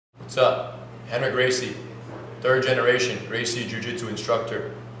What's up? Rener Gracie, third generation Gracie jiu-jitsu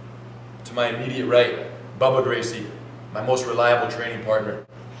instructor. To my immediate right, Bubba Gracie, my most reliable training partner.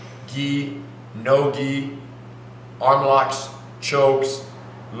 Gi, no gi, arm locks, chokes,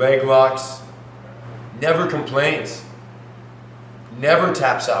 leg locks. Never complains. Never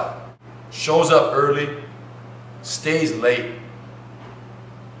taps out. Shows up early. Stays late.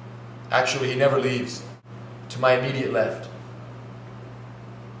 Actually, he never leaves. To my immediate left,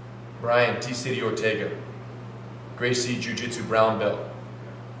 Brian T-City Ortega, Gracie Jiu-Jitsu brown belt,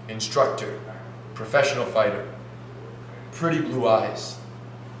 instructor, professional fighter, pretty blue eyes,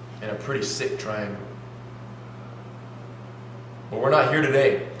 and a pretty sick triangle. But we're not here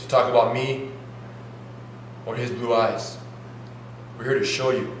today to talk about me or his blue eyes. We're here to show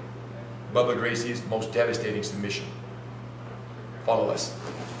you Bubba Gracie's most devastating submission. Follow us.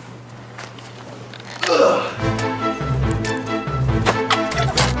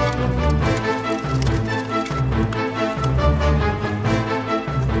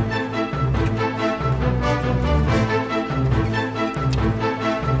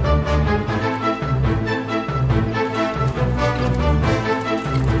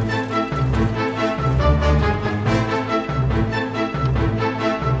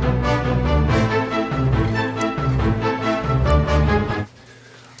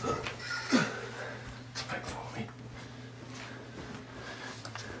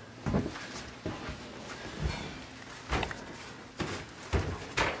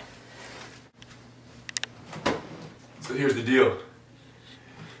 So here's the deal.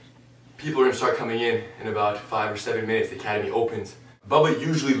 People are going to start coming in about 5 or 7 minutes. The academy opens. Bubba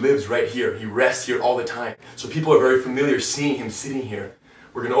usually lives right here. He rests here all the time. So people are very familiar seeing him sitting here.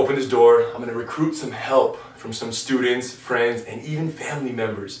 We're going to open this door. I'm going to recruit some help from some students, friends, and even family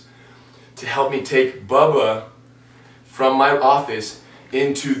members to help me take Bubba from my office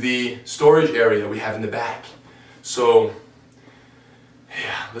into the storage area we have in the back. So,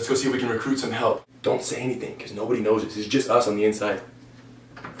 yeah, let's go see if we can recruit some help. Don't say anything, because nobody knows this. It's just us on the inside.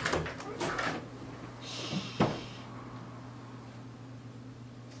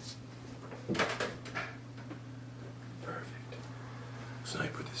 Perfect. So I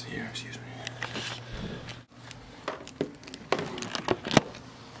put this here, excuse me.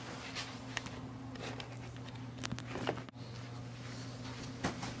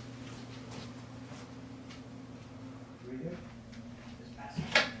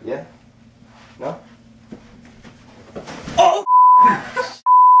 Yeah? No? Oh!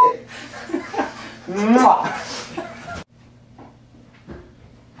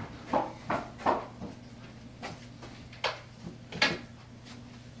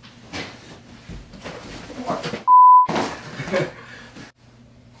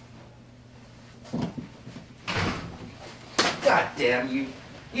 God damn you!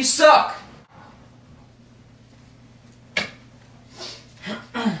 You suck!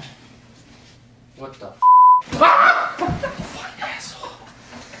 What the f? Ah! Fucking asshole.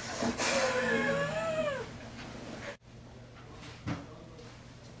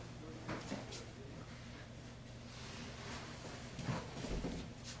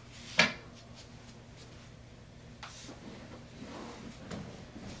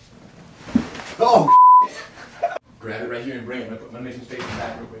 Oh, grab it right here and bring it. I'm gonna make some space in the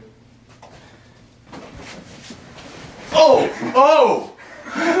back real quick. Oh! Oh!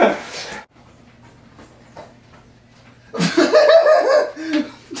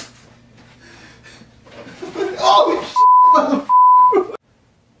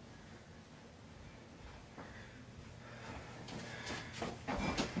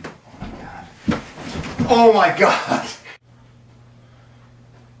 Oh my God!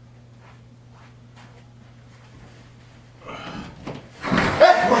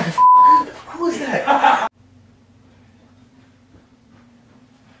 What the f***? Who is that?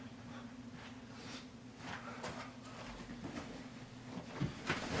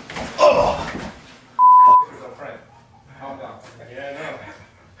 Oh! It's a friend. Calm down. Yeah, I know.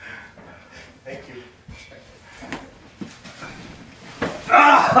 Thank you.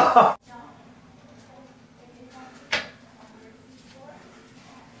 Ah!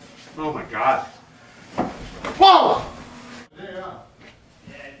 Oh my God. Whoa! Yeah.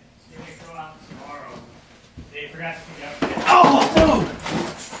 Yeah, it's gonna go out tomorrow. They forgot to pick it up today. Oh, no!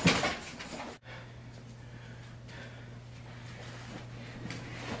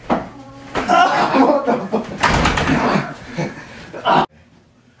 What the fuck?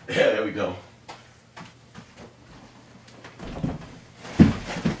 Yeah, there we go.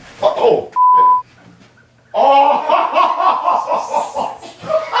 Oh! Oh!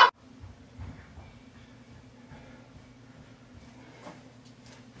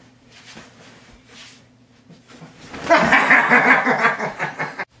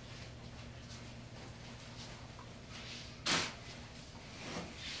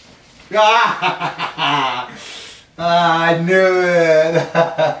 I knew it.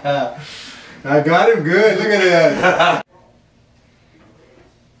 I got him good. Look at that.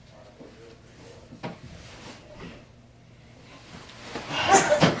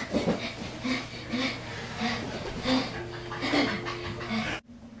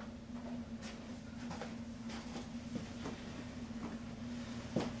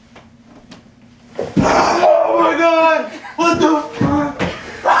 Oh my God! What the fuck?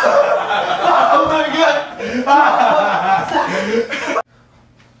 Oh my God!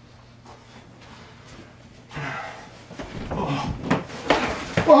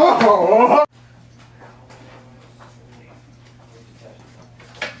 Oh.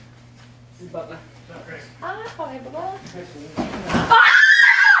 Bubba. Grace. Hi, Bubba.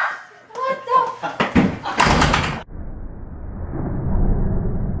 What the?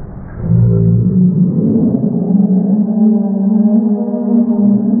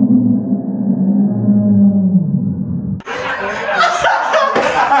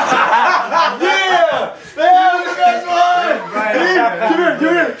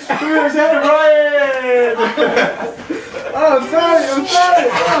 I'm sorry.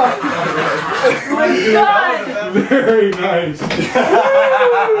 Oh my God! Very nice.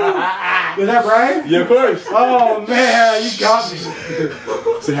 Was that Brian? Yeah, of course. Oh man, you got me.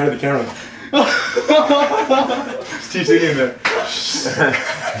 Say hi to the camera. It's T-City in there.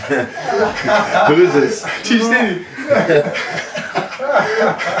 Who is this? T-City.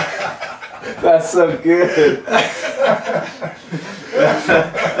 That's so good.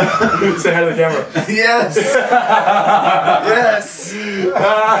 Say hi to the camera. Yes. Yes.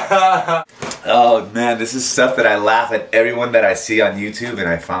 Oh man, this is stuff that I laugh at everyone that I see on YouTube, and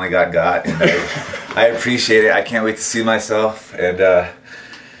I finally got. And I appreciate it. I can't wait to see myself, and to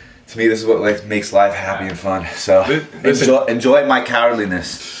me, this is what makes life happy and fun. So enjoy my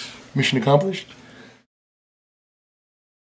cowardliness. Mission accomplished.